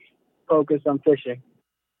solely focused on fishing.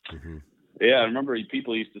 Mm-hmm. Yeah, I remember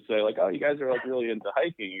people used to say, like, oh, you guys are, like, really into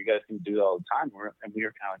hiking. You guys can do that all the time. And we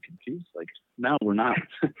were kind of confused. Like, no, we're not.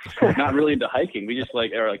 We're not really into hiking. We just,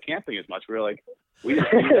 are camping as much. We're like, we just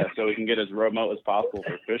do that so we can get as remote as possible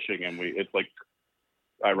for fishing. And it's, like,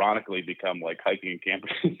 ironically become, like, hiking and camping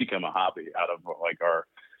has become a hobby out of, like, our,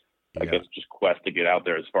 I guess, just quest to get out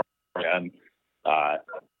there as far as we can.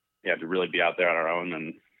 To really be out there on our own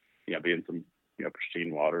and, be in some,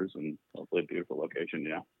 pristine waters and hopefully a beautiful location,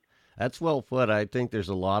 That's well put. I think there's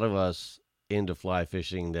a lot of us into fly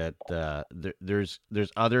fishing that there's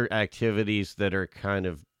other activities that are kind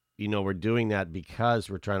of, we're doing that because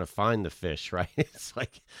we're trying to find the fish, right? It's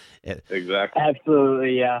like exactly.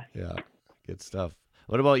 Absolutely, yeah. Yeah, good stuff.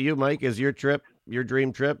 What about you, Mike? Is your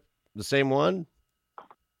dream trip, the same one?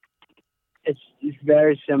 It's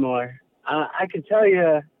very similar. I can tell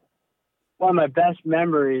you one of my best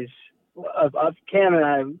memories of Cam and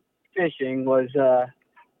I fishing was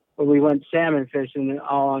when we went salmon fishing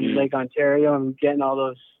all on Lake Ontario and getting all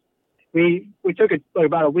those. We took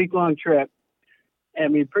about a week-long trip,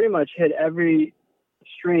 and we pretty much hit every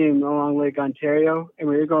stream along Lake Ontario, and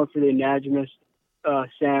we were going for the anadromous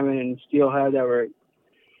salmon and steelhead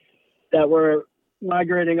that were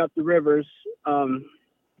migrating up the rivers.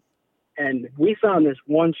 And we found this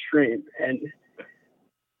one stream, and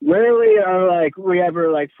rarely are we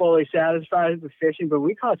ever fully satisfied with fishing, but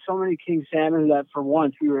we caught so many king salmon that for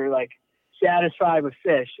once we were satisfied with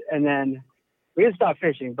fish. And then we didn't stop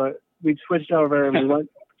fishing, but we switched over and we went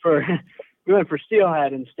for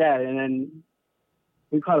steelhead instead. And then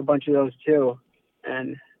we caught a bunch of those too.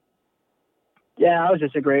 And yeah, it was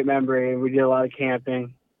just a great memory. We did a lot of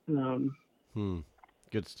camping.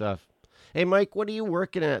 Good stuff. Hey, Mike, what are you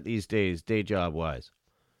working at these days, day job wise?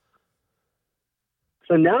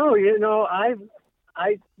 So now, I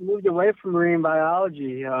moved away from marine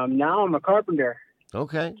biology. Now I'm a carpenter.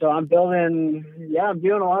 Okay. So I'm doing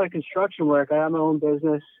a lot of construction work. I have my own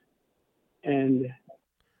business and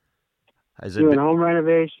doing home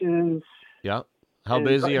renovations. Yeah. How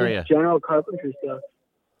busy are you? General carpentry stuff.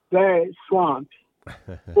 Very swamped.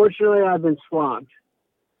 Fortunately, I've been swamped.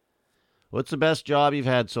 What's the best job you've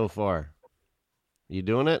had so far? You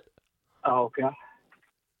doing it? Oh, God.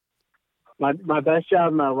 My best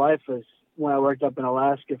job in my life was when I worked up in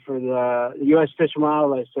Alaska for the U.S. Fish and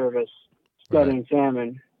Wildlife Service studying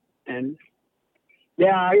salmon. And,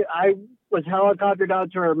 I was helicoptered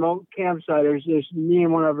out to a remote campsite. It was just me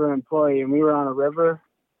and one other employee, and we were on a river,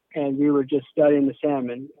 and we were just studying the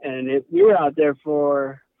salmon. And we were out there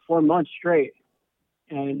for 4 months straight.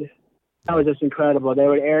 And that was just incredible. They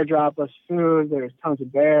would airdrop us food. There was tons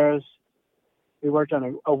of bears. We worked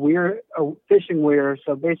on a fishing weir.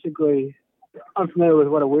 So basically, I'm familiar with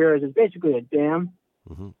what a weir is. It's basically a dam.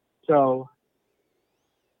 Mm-hmm. So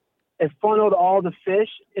it funneled all the fish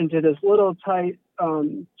into this little tight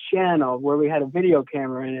channel where we had a video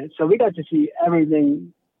camera in it. So we got to see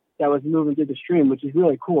everything that was moving through the stream, which is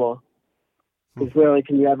really cool. Because rarely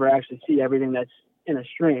can you ever actually see everything that's in a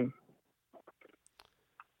stream.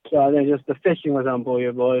 So I think just the fishing was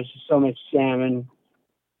unbelievable. There's just so much salmon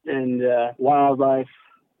and wildlife.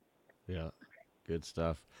 Yeah, good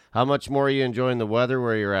stuff. How much more are you enjoying the weather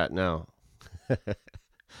where you're at now?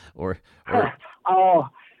 or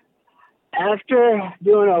after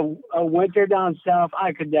doing a winter down south,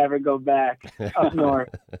 I could never go back up north.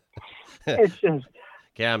 It's just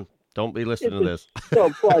Cam, don't be listening to this. So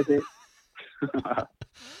pleasant.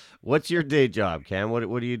 What's your day job, Cam?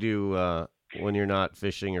 What do you do when you're not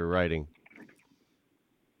fishing or writing?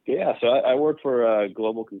 Yeah, so I work for a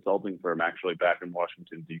global consulting firm actually back in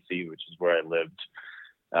Washington, D.C., which is where I lived.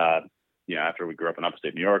 After we grew up in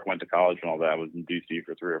upstate New York, went to college and all that, I was in D.C.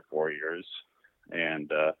 for 3 or 4 years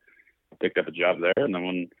and picked up a job there. And then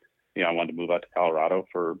when I wanted to move out to Colorado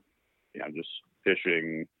for just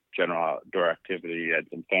fishing, general outdoor activity, and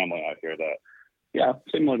some family out here that, yeah,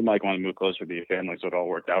 similar to Mike, wanted to move closer to be a family, so it all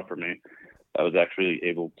worked out for me. I was actually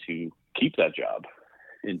able to keep that job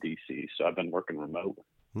in DC. So I've been working remote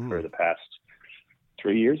for the past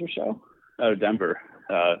 3 years or so out of Denver.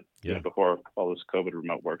 Before all this COVID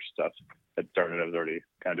remote work stuff had started, I was already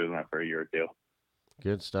kind of doing that for a year or two.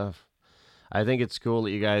 Good stuff. I think it's cool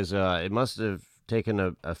that you guys, it must have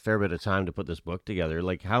taken a fair bit of time to put this book together.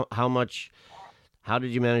 Like how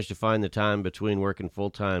did you manage to find the time between working full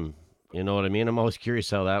time? You know what I mean? I'm always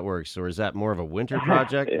curious how that works. Or is that more of a winter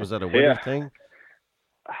project? Was that a winter thing?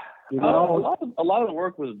 A lot of the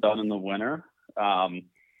work was done in the winter.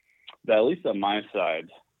 But at least on my side,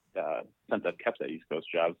 since I've kept that East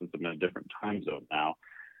Coast job, since I'm in a different time zone now,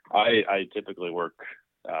 I typically work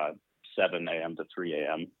 7 a.m. to 3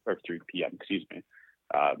 a.m. or 3 p.m.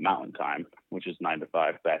 Mountain time, which is 9 to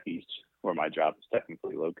 5 back east, where my job is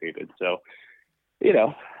technically located. So,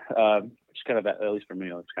 just kind of, at least for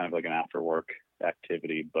me, it's kind of like an after work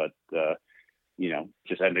activity, but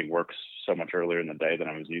just ending work so much earlier in the day than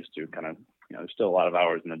I was used to. Kind of, there's still a lot of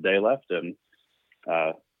hours in the day left, and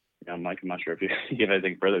Mike, I'm not sure if you have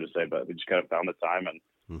anything further to say, but we just kind of found the time, and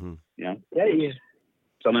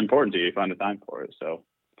something important to you, you find the time for it. So,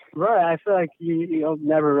 right, I feel like you'll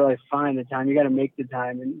never really find the time. You got to make the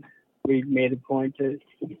time, and we made a point to.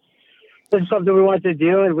 This is something we wanted to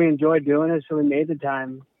do, and we enjoyed doing it, so we made the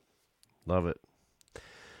time. Love it.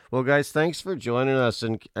 Well, guys, thanks for joining us,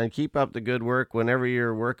 and keep up the good work. Whenever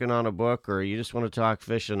you're working on a book or you just want to talk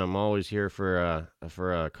fishing, I'm always here for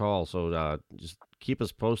a call. So just keep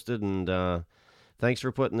us posted, and thanks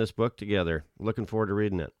for putting this book together. Looking forward to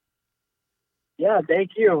reading it. Yeah,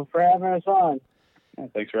 thank you for having us on. Yeah,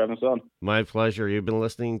 thanks for having us on. My pleasure. You've been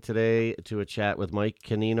listening today to a chat with Mike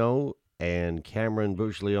Canino and Cameron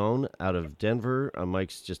Bouchleon out of Denver.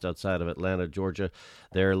 Mike's just outside of Atlanta, Georgia.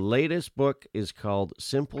 Their latest book is called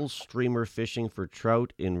Simple Streamer Fishing for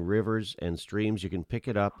Trout in Rivers and Streams. You can pick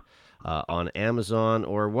it up on Amazon.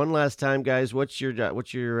 Or one last time, guys, what's your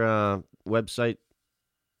website?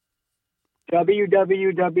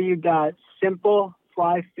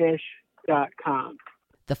 www.simpleflyfish.com.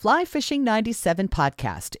 The Fly Fishing 97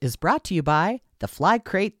 podcast is brought to you by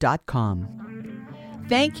theflycrate.com.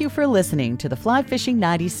 Thank you for listening to the Fly Fishing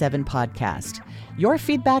 97 podcast. Your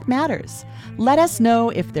feedback matters. Let us know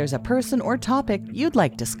if there's a person or topic you'd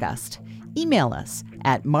like discussed. Email us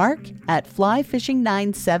at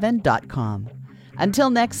mark@flyfishing97.com. Until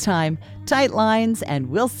next time, tight lines, and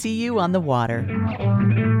we'll see you on the water.